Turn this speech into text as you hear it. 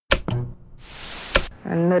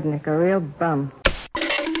Nudnik, a real bum.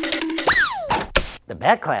 The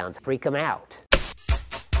Bat Clowns freak him out.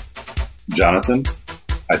 Jonathan,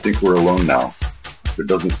 I think we're alone now. There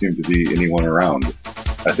doesn't seem to be anyone around.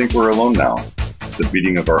 I think we're alone now. The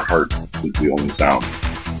beating of our hearts is the only sound.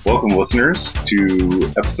 Welcome, listeners,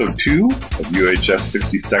 to episode 2 of UHS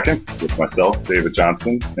 60 Seconds with myself, David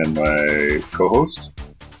Johnson, and my co-host.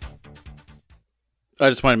 I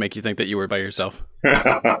just wanted to make you think that you were by yourself.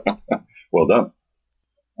 Well done.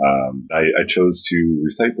 I chose to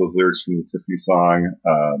recite those lyrics from the Tiffany song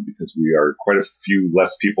because we are quite a few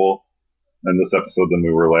less people in this episode than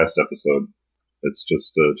we were last episode. It's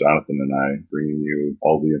just Jonathan and I bringing you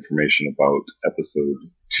all the information about episode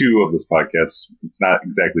 2 of this podcast. It's not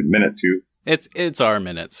exactly minute 2. It's our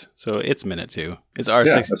minutes, so it's minute 2. It's our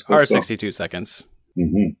 62 seconds.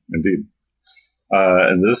 Mm-hmm, indeed.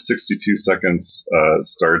 And this 62 seconds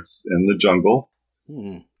starts in the jungle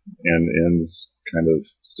and ends kind of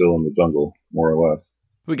still in the jungle, more or less.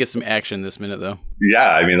 We get some action this minute, though. Yeah,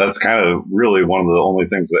 I mean, that's kind of really one of the only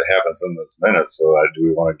things that happens in this minute. So do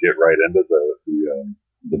we want to get right into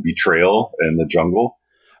the betrayal in the jungle?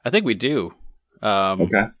 I think we do.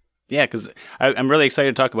 Okay. Yeah, because I'm really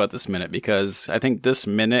excited to talk about this minute because I think this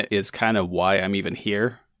minute is kind of why I'm even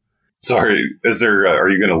here. Sorry, are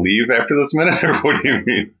you going to leave after this minute, or what do you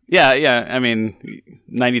mean? Yeah. I mean,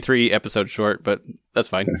 93 episodes short, but that's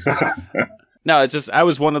fine. No, it's just I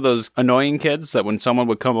was one of those annoying kids that when someone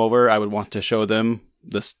would come over, I would want to show them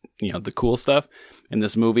this, the cool stuff. And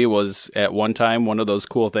this movie was at one time one of those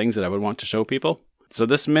cool things that I would want to show people. So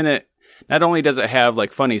this minute, not only does it have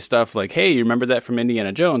like funny stuff like, hey, you remember that from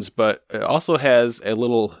Indiana Jones, but it also has a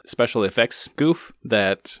little special effects goof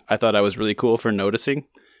that I thought I was really cool for noticing.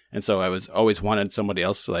 And so I was always wanted somebody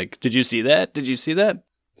else to like, did you see that? Did you see that?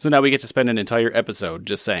 So now we get to spend an entire episode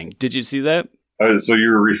just saying, did you see that? So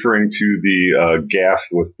you're referring to the gaff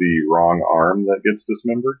with the wrong arm that gets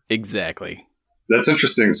dismembered? Exactly. That's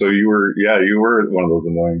interesting. So you were one of those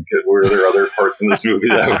annoying kids. Were there other parts in this movie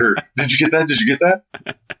that were, did you get that? Did you get that?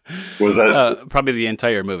 Was that? Probably the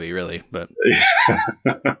entire movie, really. But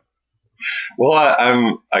well,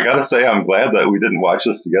 I gotta say, I'm glad that we didn't watch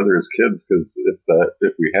this together as kids, because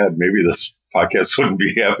if we had, maybe this podcast wouldn't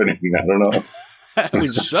be happening. I don't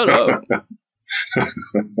know. Shut up.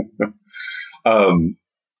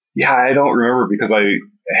 Yeah, I don't remember because I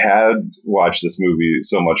had watched this movie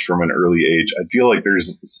so much from an early age. I feel like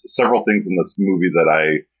there's several things in this movie that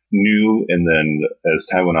I knew and then as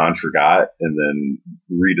time went on forgot and then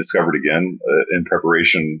rediscovered again in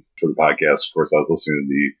preparation for the podcast. Of course, I was listening to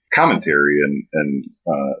the commentary and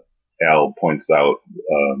Al points out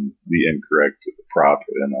the incorrect prop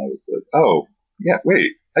and I was like, oh, yeah,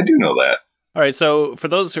 wait, I do know that. All right, so for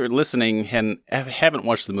those who are listening and haven't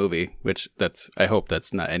watched the movie, which I hope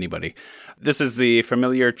that's not anybody, this is the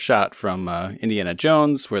familiar shot from Indiana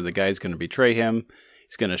Jones where the guy's going to betray him,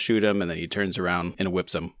 he's going to shoot him, and then he turns around and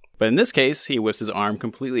whips him. But in this case, he whips his arm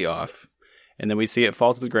completely off, and then we see it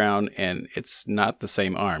fall to the ground, and it's not the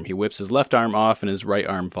same arm. He whips his left arm off, and his right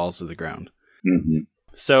arm falls to the ground. Mm-hmm.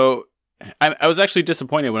 So I was actually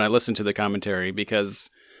disappointed when I listened to the commentary because...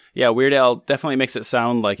 yeah, Weird Al definitely makes it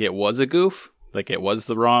sound like it was a goof, like it was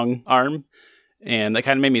the wrong arm. And that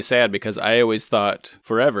kind of made me sad because I always thought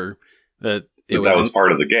forever that that was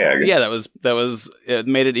part of the gag. Yeah, it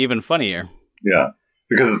made it even funnier. Yeah,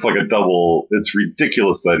 because it's like it's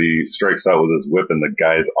ridiculous that he strikes out with his whip and the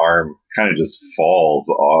guy's arm kind of just falls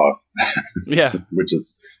off. Yeah. which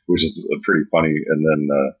is pretty funny. And then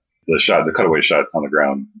the cutaway shot on the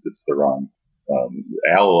ground, it's the wrong.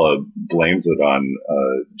 Al blames it on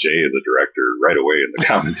Jay, the director, right away in the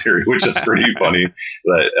commentary, which is pretty funny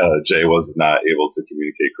that Jay was not able to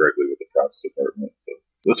communicate correctly with the props department.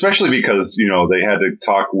 So, especially because, they had to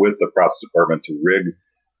talk with the props department to rig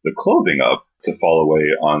the clothing up to fall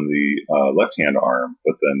away on the left-hand arm,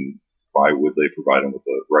 but then why would they provide him with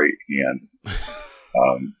the right hand?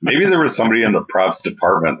 Maybe there was somebody in the props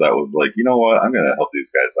department that was like, you know what, I'm going to help these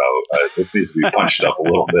guys out. This needs to be punched up a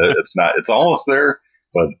little bit. It's almost there,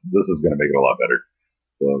 but this is going to make it a lot better.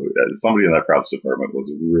 So somebody in that props department was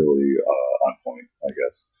really on point, I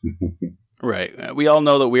guess. Right. We all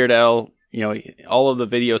know that Weird Al, all of the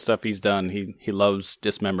video stuff he's done, he loves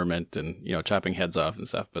dismemberment and, chopping heads off and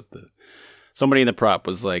stuff. But somebody in the prop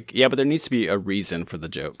was like, yeah, but there needs to be a reason for the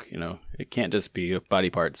joke. It can't just be body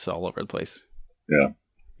parts all over the place. Yeah.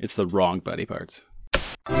 It's the wrong body parts.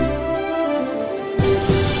 Well,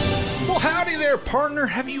 howdy there, partner.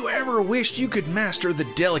 Have you ever wished you could master the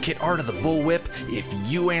delicate art of the bullwhip? If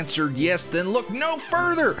you answered yes, then look no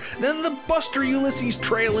further than the Buster Ulysses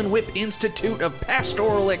Trail and Whip Institute of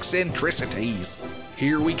Pastoral Eccentricities.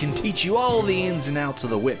 Here we can teach you all the ins and outs of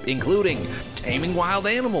the whip, including taming wild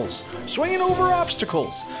animals, swinging over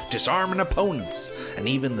obstacles, disarming opponents, and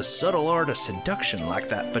even the subtle art of seduction like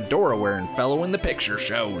that fedora-wearing fellow in the picture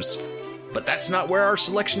shows. But that's not where our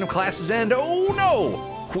selection of classes end. Oh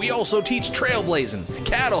no! We also teach trailblazing,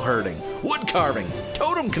 cattle herding, wood carving,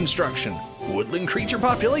 totem construction, woodland creature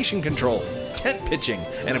population control, tent pitching,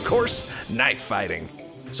 and of course, knife fighting.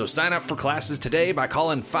 So sign up for classes today by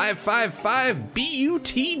calling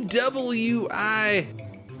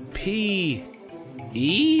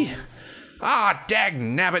 555-BUTWIPE. Ah,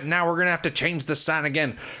 dagnabbit, now we're gonna have to change the sign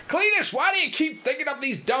again. Cletus, why do you keep thinking of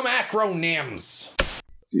these dumb acronyms?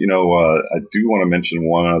 You know, I do want to mention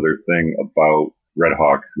one other thing about Red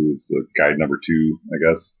Hawk, who's the guide number 2, I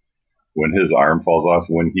guess. When his arm falls off,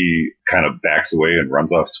 when he kind of backs away and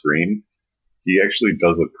runs off screen, he actually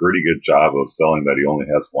does a pretty good job of selling that he only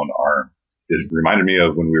has one arm. It reminded me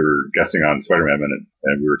of when we were guessing on Spider-Man Minute,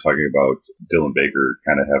 and we were talking about Dylan Baker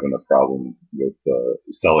kind of having a problem with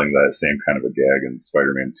selling that same kind of a gag in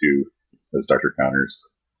Spider-Man 2 as Dr. Connors.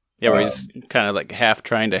 Yeah, where he's kind of like half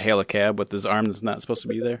trying to hail a cab with his arm that's not supposed to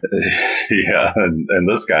be there. Yeah, and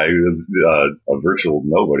this guy is a virtual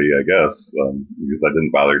nobody, I guess, because I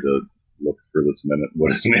didn't bother to look for this minute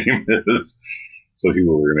what his name is. So he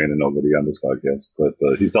will remain a nobody on this podcast. But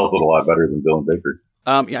he sells it a lot better than Dylan Baker.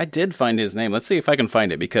 Yeah, I did find his name. Let's see if I can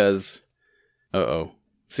find it because...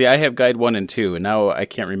 See, I have Guide 1 and 2, and now I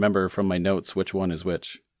can't remember from my notes which one is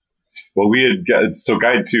which. Well, so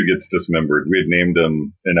Guide 2 gets dismembered. We had named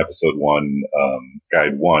him in episode 1.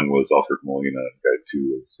 Guide 1 was Alfred Molina, and Guide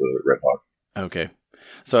 2 was Red Hawk. Okay.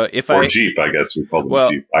 So or Jeep, I guess we called him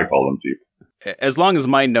Jeep. I call him Jeep. As long as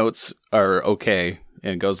my notes are okay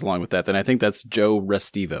and goes along with that, then I think that's Joe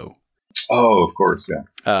Restivo. Oh, of course,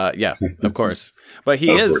 yeah. Yeah, of course. But he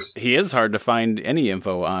is hard to find any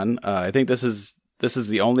info on. I think this is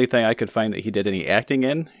the only thing I could find that he did any acting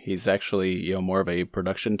in. He's actually, more of a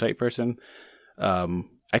production type person. I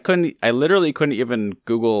literally couldn't even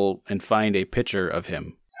Google and find a picture of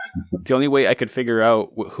him. The only way I could figure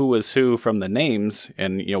out who was who from the names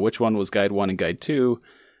and, which one was Guide 1 and Guide 2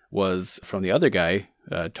 was from the other guy,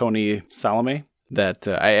 Tony Salome, that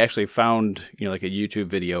I actually found, like a YouTube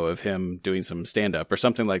video of him doing some stand-up or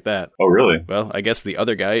something like that. Oh, really? Well, I guess the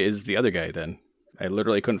other guy is the other guy then. I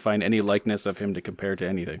literally couldn't find any likeness of him to compare to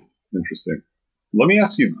anything. Interesting. Let me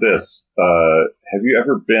ask you this. Have you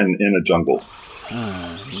ever been in a jungle?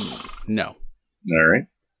 No. All right.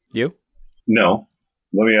 You? No.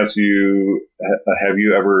 Let me ask you, have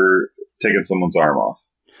you ever taken someone's arm off?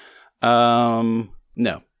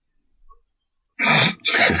 No.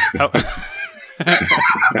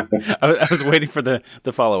 I was waiting for the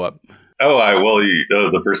follow-up. Oh,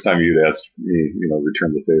 the first time you'd asked me,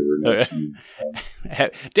 return the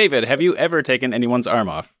favor. David, have you ever taken anyone's arm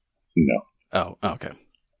off? No. Oh, okay.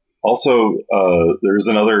 Also, there's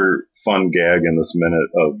another fun gag in this minute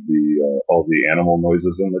of all the animal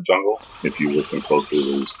noises in the jungle. If you listen closely,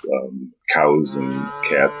 there's cows and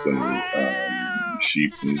cats and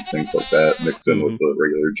sheep and things like that mixed in with the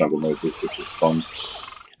regular jungle noises, which is fun.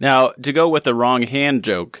 Now, to go with the wrong hand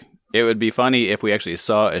joke, it would be funny if we actually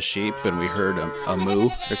saw a sheep and we heard a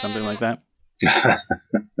moo or something like that.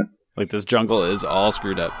 Like this jungle is all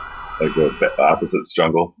screwed up. Like the opposites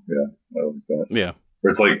jungle. Yeah, I like that. Yeah. Or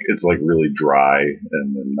it's like really dry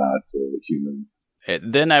and then not human.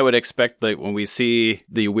 Then I would expect that when we see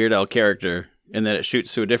the Weird Al character and then it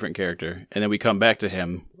shoots to a different character and then we come back to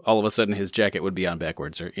him, all of a sudden his jacket would be on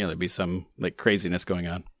backwards or, there'd be some like craziness going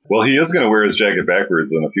on. Well, he is going to wear his jacket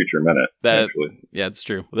backwards in a future minute, actually. Yeah, it's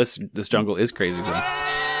true. This jungle is crazy, though.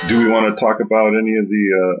 Do we want to talk about any of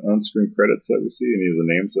the on-screen credits that we see, any of the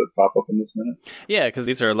names that pop up in this minute? Yeah, because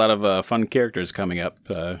these are a lot of fun characters coming up,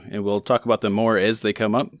 and we'll talk about them more as they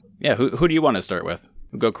come up. Yeah, who do you want to start with?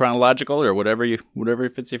 We'll go chronological or whatever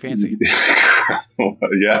fits your fancy.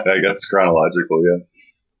 Yeah, I guess chronological, yeah.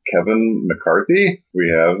 Kevin McCarthy, we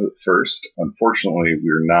have first. Unfortunately,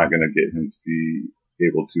 we're not going to get him to be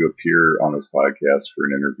able to appear on this podcast for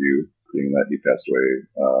an interview, being that he passed away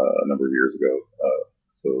a number of years ago.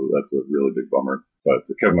 So that's a really big bummer. But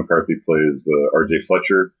Kevin McCarthy plays R.J.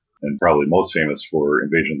 Fletcher, and probably most famous for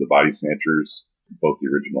Invasion of the Body Snatchers, both the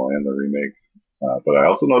original and the remake. But I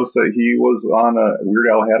also noticed that he was on Weird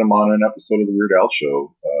Al had him on an episode of the Weird Al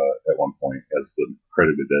Show at one point,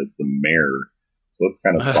 credited as the mayor. So it's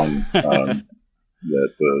kind of fun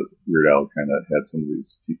that Weird Al kind of had some of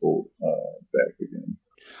these people back again.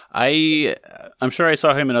 I'm sure I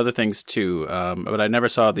saw him in other things too, but I never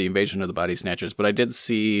saw the Invasion of the Body Snatchers. But I did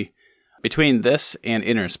see between this and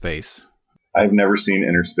Inner Space. I've never seen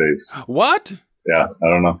Inner Space. What? Yeah,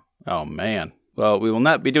 I don't know. Oh man, Well, we will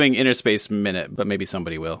not be doing Interspace Minute, but maybe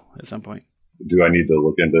somebody will at some point. Do I need to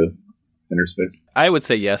look into Interspace? I would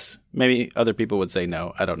say yes. Maybe other people would say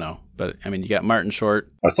no. I don't know. But, I mean, you got Martin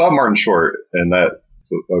Short. I saw Martin Short, and that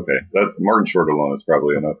Martin Short alone is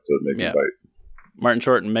probably enough to make me bite. Martin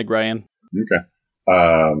Short and Meg Ryan. Okay.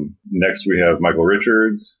 Next we have Michael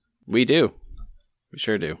Richards. We do. We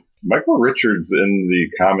sure do. Michael Richards in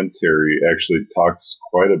the commentary actually talks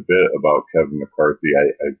quite a bit about Kevin McCarthy.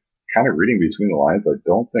 I kind of reading between the lines, I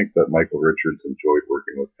don't think that Michael Richards enjoyed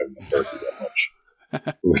working with Kevin McCarthy that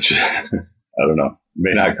much, which I don't know,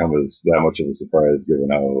 may not come as that much of a surprise given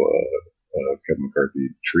how Kevin McCarthy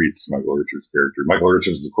treats Michael Richards' character. Michael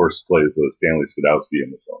Richards, of course, plays Stanley Spadowski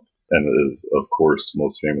in the film, and is, of course,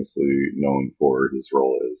 most famously known for his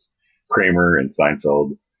role as Kramer in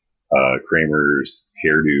Seinfeld. Kramer's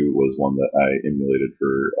hairdo was one that I emulated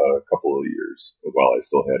for a couple of years while I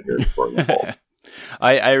still had hair before I went bald.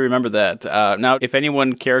 I remember that. Now, if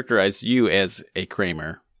anyone characterized you as a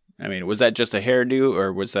Kramer, I mean, was that just a hairdo,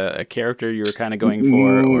 or was that a character you were kind of going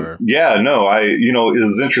for? Or yeah, no, it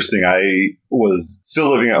was interesting. I was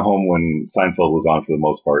still living at home when Seinfeld was on for the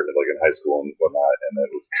most part, like in high school and whatnot, and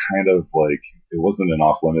it was kind of like, it wasn't an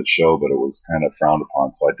off-limits show, but it was kind of frowned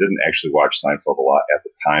upon. So I didn't actually watch Seinfeld a lot at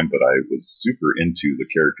the time, but I was super into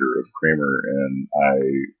the character of Kramer, and I,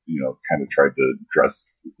 kind of tried to dress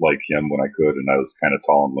like him when I could, and I was kind of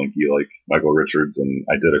tall and lanky like Michael Richards, and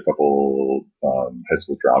I did a couple high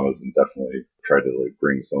school dramas and definitely tried to like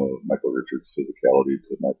bring some of Michael Richards' physicality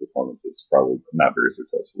to my performances, probably not very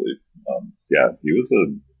successfully. He was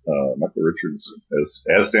Michael Richards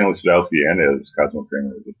as Stanley Spadowski and as Cosmo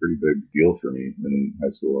Kramer was a pretty big deal for me in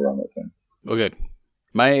high school around that time. Oh, good.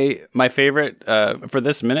 My favorite for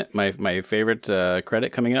this minute, my favorite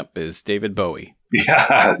credit coming up is David Bowie.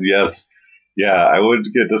 Yeah, yes. Yeah, I would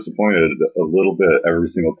get disappointed a little bit every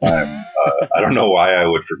single time. I don't know why I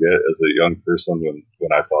would forget as a young person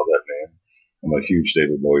when I saw that name. I'm a huge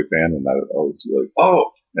David Bowie fan, and I would always be like,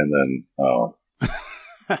 oh, and then, oh.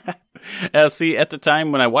 See, at the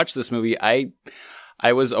time when I watched this movie, I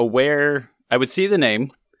was aware, I would see the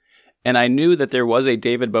name, and I knew that there was a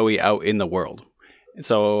David Bowie out in the world.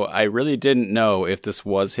 So I really didn't know if this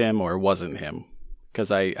was him or wasn't him,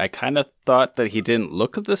 because I kind of thought that he didn't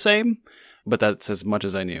look the same, but that's as much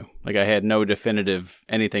as I knew. Like, I had no definitive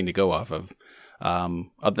anything to go off of.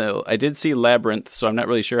 I did see Labyrinth, so I'm not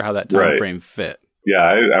really sure how that time frame fit. Yeah,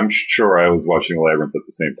 I'm sure I was watching Labyrinth at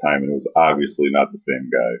the same time, and it was obviously not the same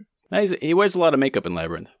guy. He wears a lot of makeup in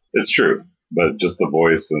Labyrinth. It's true, but just the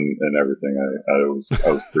voice and everything, I was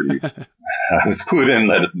pretty, I was clued in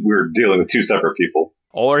that we were dealing with two separate people.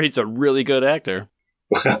 Or he's a really good actor.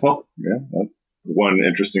 Well, yeah. One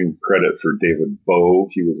interesting credit for David Bowie.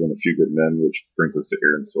 He was in A Few Good Men, which brings us to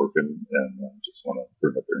Aaron Sorkin, and I just want to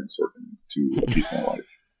bring up Aaron Sorkin to a piece of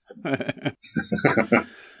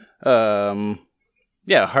my life.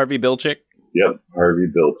 Yeah, Harvey Bilchik. Yep, Harvey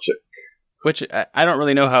Bilchik. Which I don't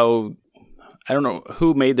really know how. I don't know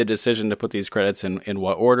who made the decision to put these credits in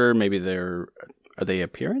what order. Maybe are they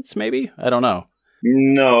appearance? Maybe, I don't know.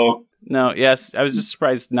 No. Yes, I was just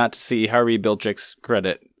surprised not to see Harvey Bilchik's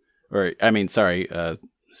credit.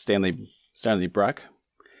 Stanley Brock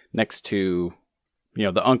next to,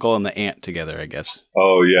 the uncle and the aunt together, I guess.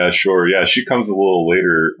 Oh, yeah, sure. Yeah, she comes a little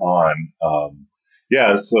later on.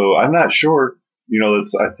 So I'm not sure.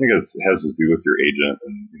 I think it has to do with your agent.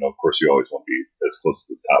 And, of course, you always want to be as close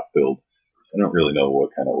to the top build. I don't really know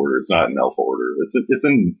what kind of order. It's not in alpha order. It's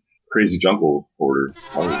in Crazy Jungle order,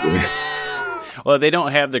 probably. Well, they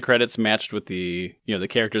don't have the credits matched with the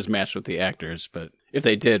characters matched with the actors, but if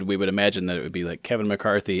they did, we would imagine that it would be like Kevin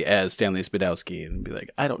McCarthy as Stanley Spadowski, and be like,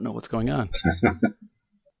 I don't know what's going on.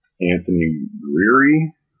 Anthony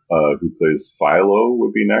Greery, who plays Philo,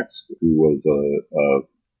 would be next, who was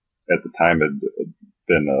at the time had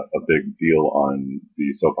been a big deal on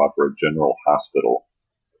the soap opera General Hospital.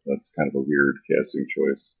 That's kind of a weird casting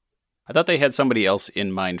choice. I thought they had somebody else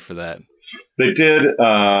in mind for that. They did.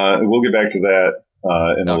 We'll get back to that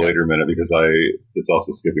in a later minute because it's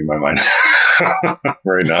also skipping my mind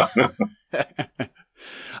right now.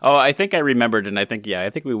 Oh, I think I remembered, and I think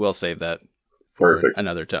we will save that for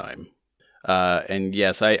another time. And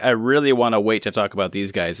yes, I really want to wait to talk about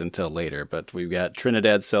these guys until later, but we've got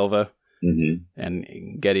Trinidad Silva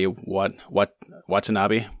and Getty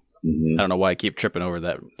Watanabe. I don't know why I keep tripping over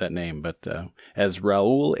that name, but as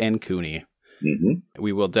Raul and Cooney.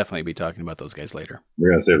 We will definitely be talking about those guys later.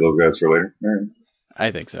 We're going to save those guys for later? All right.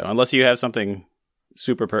 I think so, unless you have something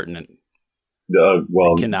super pertinent.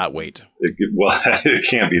 Well, Cannot wait. It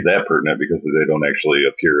can't be that pertinent because they don't actually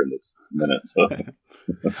appear in this minute. So.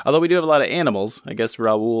 Although we do have a lot of animals, I guess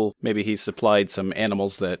Raoul, maybe he supplied some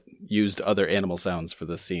animals that used other animal sounds for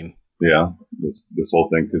this scene. Yeah, this whole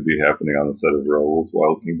thing could be happening on the set of Raoul's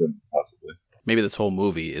Wild Kingdom, possibly. Maybe this whole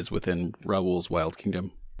movie is within Raoul's Wild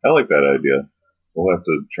Kingdom. I like that idea. We'll have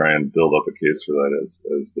to try and build up a case for that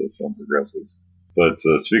as the film progresses. But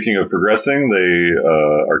speaking of progressing,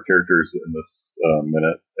 our characters in this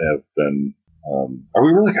minute have been. Are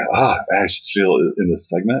we really I just feel in this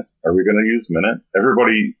segment, are we going to use minute?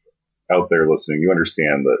 Everybody out there listening, you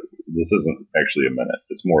understand that this isn't actually a minute.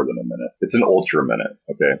 It's more than a minute. It's an ultra minute,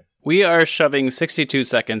 okay? We are shoving 62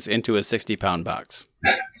 seconds into a 60-pound box.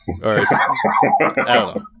 Or, I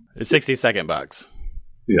don't know, a 60-second box.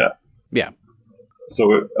 Yeah. Yeah.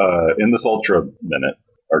 So in this ultra minute,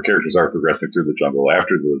 our characters are progressing through the jungle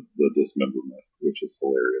after the dismemberment, which is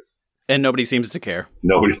hilarious. And nobody seems to care.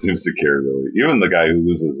 Nobody seems to care, really. Even the guy who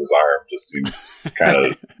loses his arm just seems kind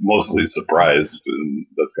of mostly surprised, and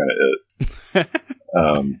that's kind of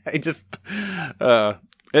it. I just,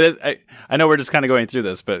 it is. I know we're just kind of going through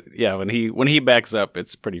this, but yeah, when he backs up,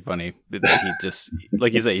 it's pretty funny. He just,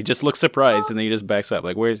 like you say, he just looks surprised, and then he just backs up.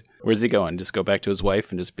 Like, where's he going? Just go back to his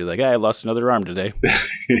wife and just be like, "Hey, I lost another arm today."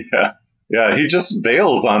 Yeah. He just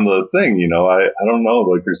bails on the thing. I don't know.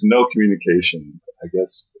 Like, there's no communication. I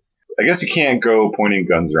guess you can't go pointing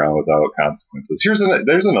guns around without consequences.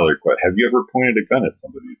 There's another question. Have you ever pointed a gun at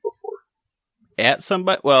somebody before? At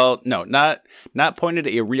somebody? Well, no, not pointed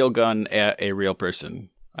a real gun at a real person.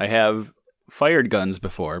 I have fired guns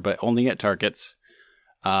before, but only at targets.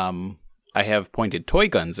 I have pointed toy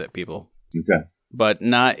guns at people. Okay. But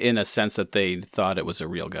not in a sense that they thought it was a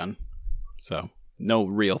real gun. So, no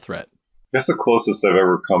real threat. I guess the closest I've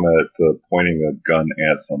ever come at pointing a gun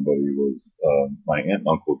at somebody was my aunt and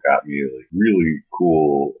uncle got me a really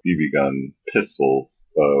cool BB gun pistol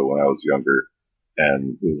when I was younger.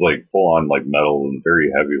 And it was like full on like metal and very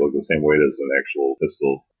heavy, like the same weight as an actual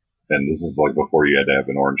pistol. And this is like before you had to have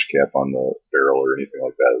an orange cap on the barrel or anything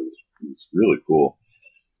like that. It was really cool.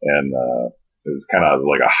 And it was kind of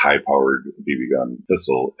like a high-powered BB gun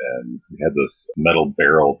pistol, and we had this metal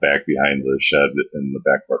barrel back behind the shed in the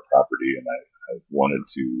back of our property, and I wanted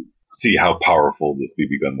to see how powerful this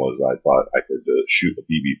BB gun was. I thought I could shoot a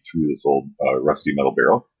BB through this old rusty metal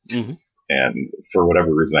barrel. Mm-hmm. And for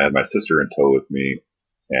whatever reason, I had my sister in tow with me,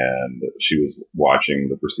 and she was watching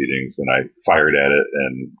the proceedings, and I fired at it,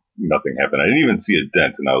 and nothing happened. I didn't even see a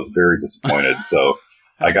dent, and I was very disappointed. So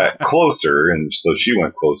I got closer, and so she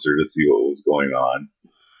went closer to see what was going on.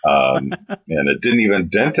 And it didn't even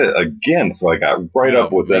dent it again. So I got right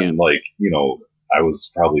up within, I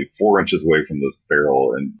was probably 4 inches away from this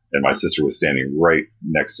barrel, and my sister was standing right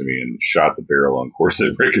next to me and shot the barrel, and of course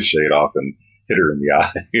it ricocheted off and hit her in the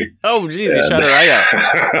eye. Oh, geez, you shot her eye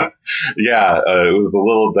out. Yeah, it was a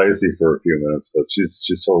little dicey for a few minutes, but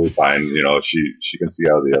she's totally fine. She can see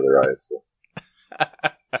out of the other eye. So.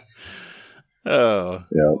 Oh.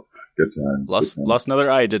 Yeah, good times. Lost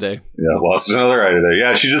another eye today. Yeah, lost another eye today.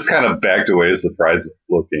 Yeah, she just kind of backed away, surprised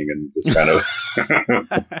looking, and just kind of...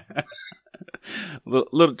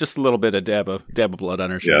 just a little bit of dab of blood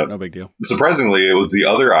on her shirt. Yeah. No big deal. Surprisingly, it was the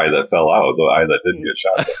other eye that fell out, the eye that didn't get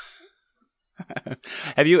shot.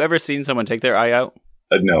 Have you ever seen someone take their eye out?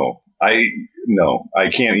 No. I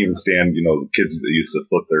can't even stand, the kids that used to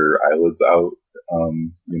flip their eyelids out.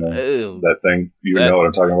 That thing. Know what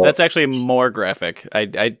I'm talking about? That's actually more graphic.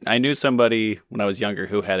 I knew somebody when I was younger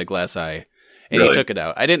who had a glass eye, and he took it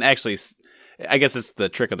out. I didn't actually. I guess it's the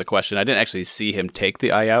trick of the question. I didn't actually see him take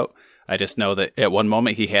the eye out. I just know that at one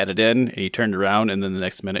moment he had it in, and he turned around, and then the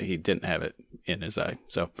next minute he didn't have it in his eye.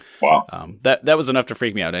 So, wow, that was enough to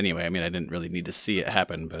freak me out. Anyway, I mean, I didn't really need to see it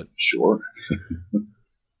happen, but sure.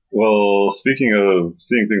 Well, speaking of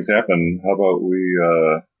seeing things happen, how about we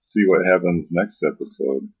see what happens next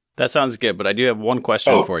episode? That sounds good, but I do have one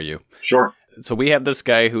question for you. Sure. So we have this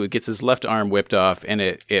guy who gets his left arm whipped off, and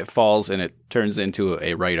it falls, and it turns into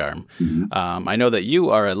a right arm. Mm-hmm. I know that you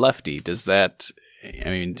are a lefty. Does that... I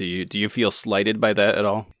mean, do you feel slighted by that at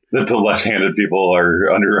all? That the left-handed people are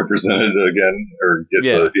underrepresented again, or get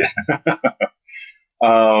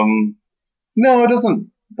No, it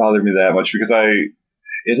doesn't bother me that much because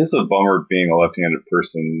it is a bummer being a left-handed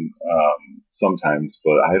person sometimes,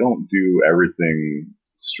 but I don't do everything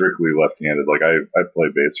strictly left-handed. Like I play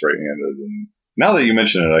bass right-handed, and now that you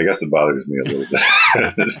mention it, I guess it bothers me a little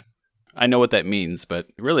bit. I know what that means, but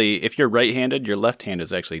really, if you're right-handed, your left hand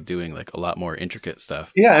is actually doing like a lot more intricate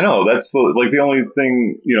stuff. Yeah, I know. That's the only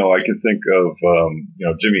thing, I can think of,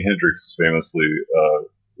 Jimi Hendrix famously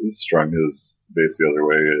strung his bass the other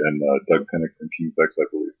way, and Doug Pinnick from King's X, I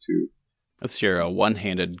believe, too. That's your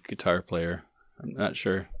one-handed guitar player. I'm not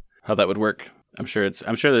sure how that would work. I'm sure there's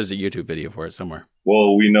a YouTube video for it somewhere.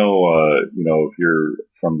 Well, we know, if you're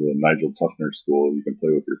from the Nigel Tufner school, you can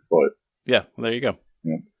play with your foot. Yeah, well, there you go.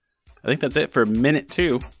 Yeah. I think that's it for minute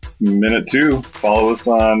 2. Minute 2. Follow us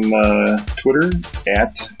on Twitter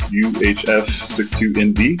at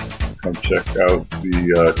UHF62ND. Come check out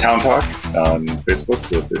the Town Talk on Facebook,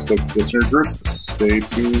 the Facebook listener group. Stay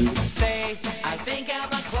tuned.